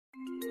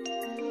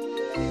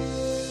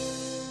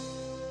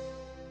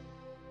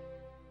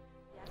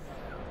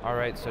All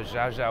right, so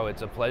Xiaoxia,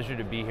 it's a pleasure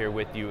to be here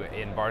with you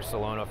in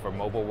Barcelona for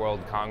Mobile World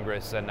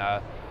Congress, and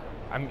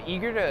I'm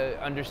eager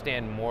to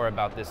understand more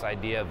about this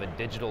idea of a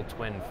digital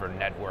twin for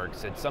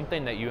networks. It's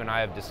something that you and I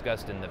have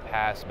discussed in the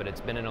past, but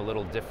it's been in a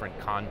little different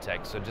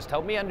context. So just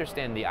help me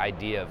understand the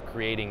idea of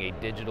creating a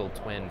digital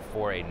twin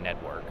for a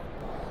network.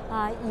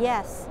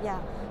 Yes, yeah.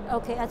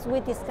 Okay, as we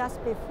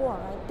discussed before,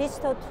 right,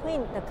 digital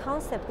twin, the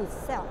concept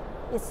itself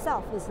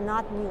is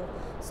not new.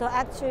 So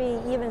actually,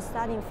 even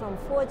starting from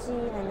 4G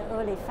and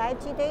early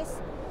 5G days,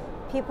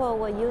 people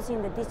were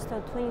using the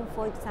digital twin,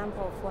 for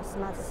example, for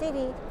smart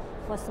city,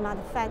 for smart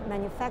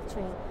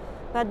manufacturing.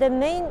 But the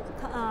main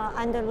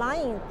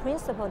underlying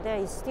principle there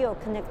is still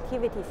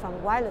connectivity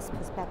from wireless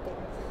perspective.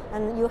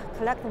 And you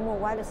collect more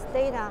wireless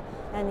data,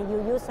 and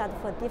you use that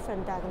for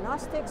different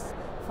diagnostics,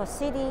 for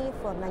city,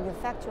 for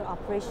manufacturing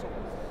operation.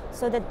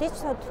 So the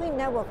digital twin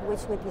network,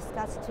 which we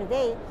discussed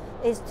today,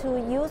 is to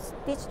use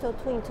digital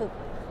twin to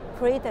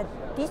create a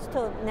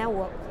digital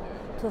network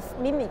to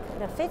mimic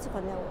the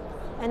physical network.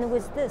 And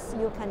with this,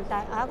 you can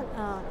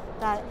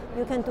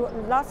do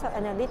lots of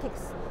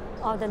analytics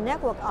of the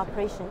network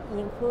operation,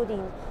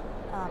 including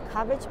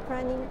coverage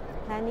planning,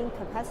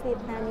 capacity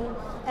planning,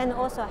 and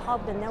also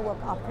help the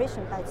network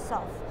operation by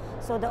itself.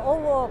 So the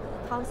overall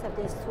concept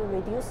is to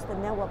reduce the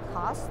network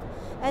cost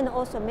and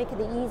also make it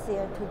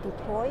easier to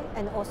deploy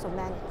and also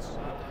manage.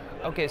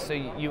 Okay, so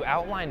you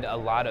outlined a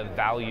lot of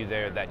value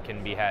there that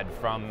can be had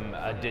from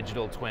a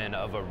digital twin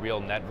of a real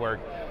network.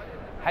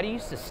 How do you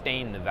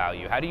sustain the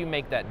value? How do you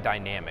make that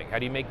dynamic? How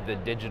do you make the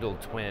digital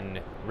twin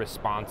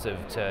responsive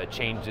to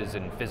changes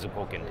in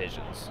physical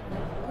conditions?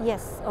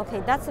 Yes,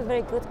 okay, that's a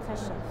very good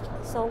question.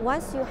 So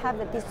once you have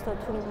the digital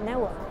twin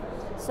network,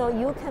 so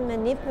you can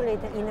manipulate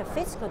in the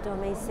physical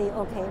domain, say,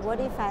 okay, what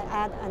if I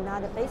add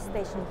another base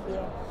station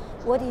here?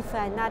 What if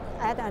I not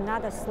add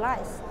another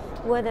slice?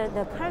 Whether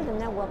the current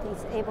network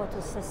is able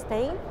to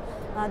sustain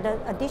the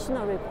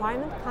additional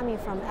requirement coming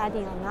from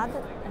adding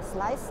another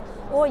slice,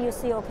 or you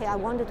see, okay, I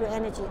want to do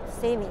energy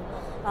saving.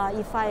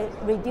 If I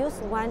reduce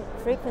one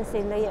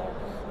frequency layer,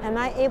 am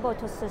I able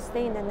to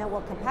sustain the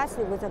network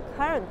capacity with the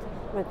current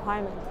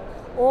requirement?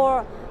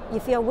 Or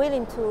if you're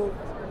willing to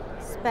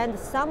spend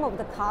some of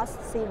the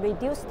costs, say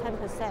reduce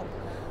 10%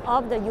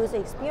 of the user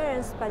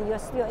experience, but you're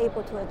still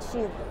able to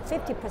achieve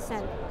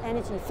 50%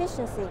 energy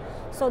efficiency.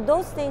 So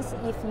those things,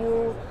 if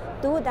you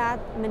do that,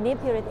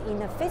 manipulate in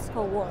the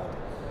physical world,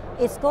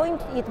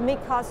 it may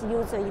cause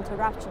user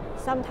interruption.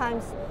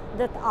 Sometimes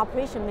the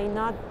operation may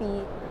not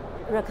be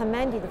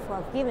recommended for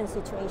a given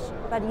situation,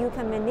 but you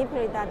can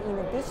manipulate that in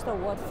the digital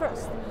world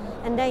first.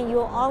 And then you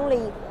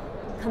only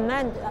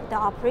command the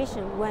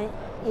operation when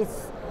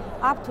it's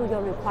up to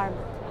your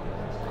requirement.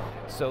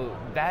 So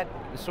that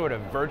sort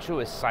of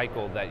virtuous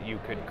cycle that you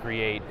could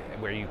create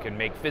where you can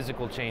make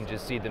physical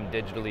changes, see them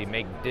digitally,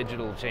 make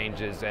digital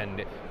changes,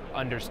 and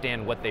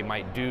understand what they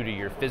might do to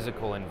your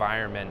physical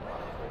environment,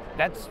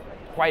 that's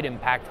quite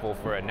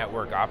impactful for a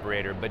network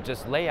operator. But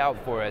just lay out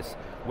for us,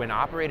 when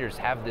operators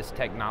have this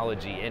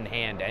technology in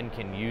hand and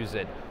can use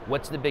it,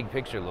 what's the big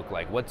picture look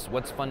like?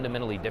 What's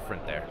fundamentally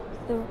different there?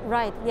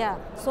 Right, yeah.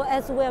 So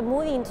as we're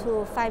moving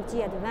to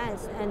 5G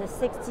advanced and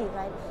 6G,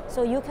 right?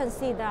 So you can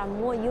see there are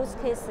more use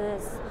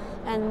cases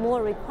and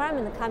more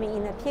requirements coming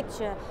in the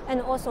picture,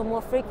 and also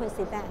more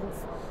frequency bands.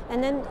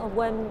 And then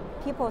when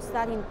people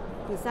starting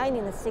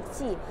designing the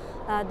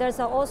 6G, there's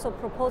also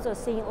proposal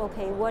saying,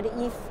 okay, what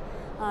if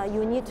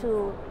you need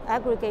to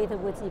aggregate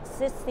with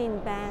existing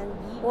band,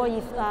 or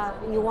if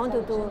you want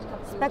to do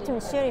spectrum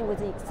sharing with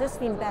the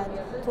existing band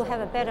to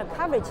have a better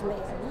coverage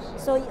layer.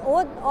 So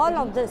all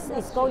of this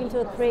is going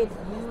to create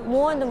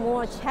more and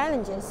more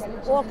challenges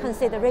or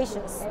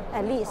considerations,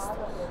 at least,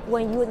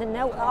 when you, the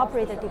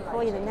operator,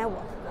 deploy the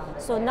network.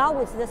 So now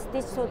with this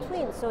digital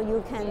twin, so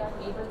you can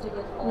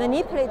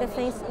manipulate the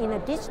things in a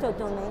digital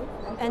domain.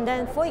 And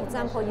then, for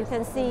example, you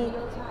can see,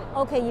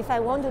 okay, if I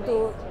want to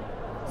do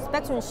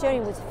spectrum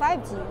sharing with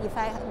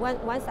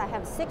 5G, once I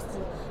have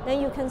 6G,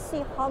 then you can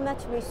see how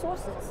much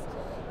resources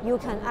you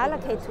can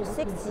allocate to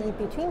 6G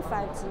between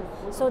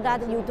 5G, so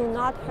that you do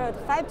not hurt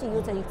 5G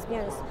user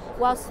experience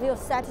while still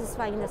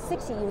satisfying the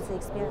 6G user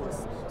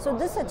experience. So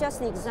this is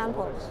just an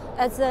example.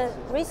 As the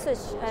research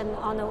and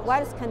on the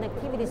wireless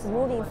connectivity is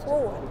moving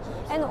forward,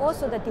 and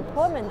also the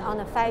deployment on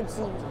the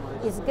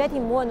 5G is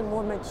getting more and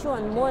more mature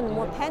and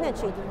more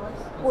penetrating,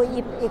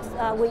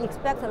 we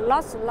expect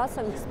lots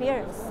of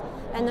experience,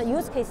 and the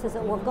use cases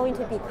were going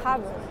to be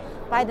covered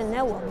by the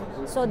network.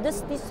 So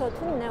this digital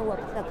twin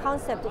network, the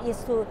concept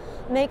is to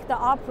make the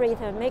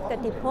operator, make the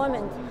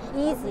deployment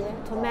easier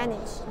to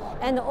manage,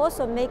 and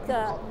also make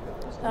the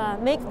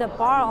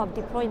bar of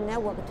deploying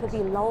network to be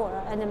lower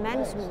and the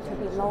management to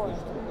be lower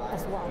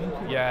as well.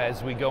 Yeah,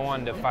 as we go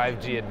on to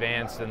 5G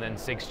advanced and then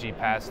 6G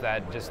past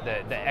that, just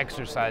the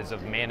exercise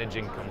of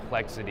managing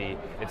complexity,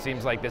 it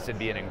seems like this would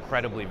be an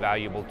incredibly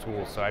valuable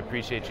tool. So I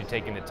appreciate you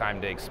taking the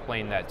time to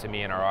explain that to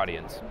me and our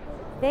audience.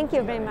 Thank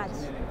you very much.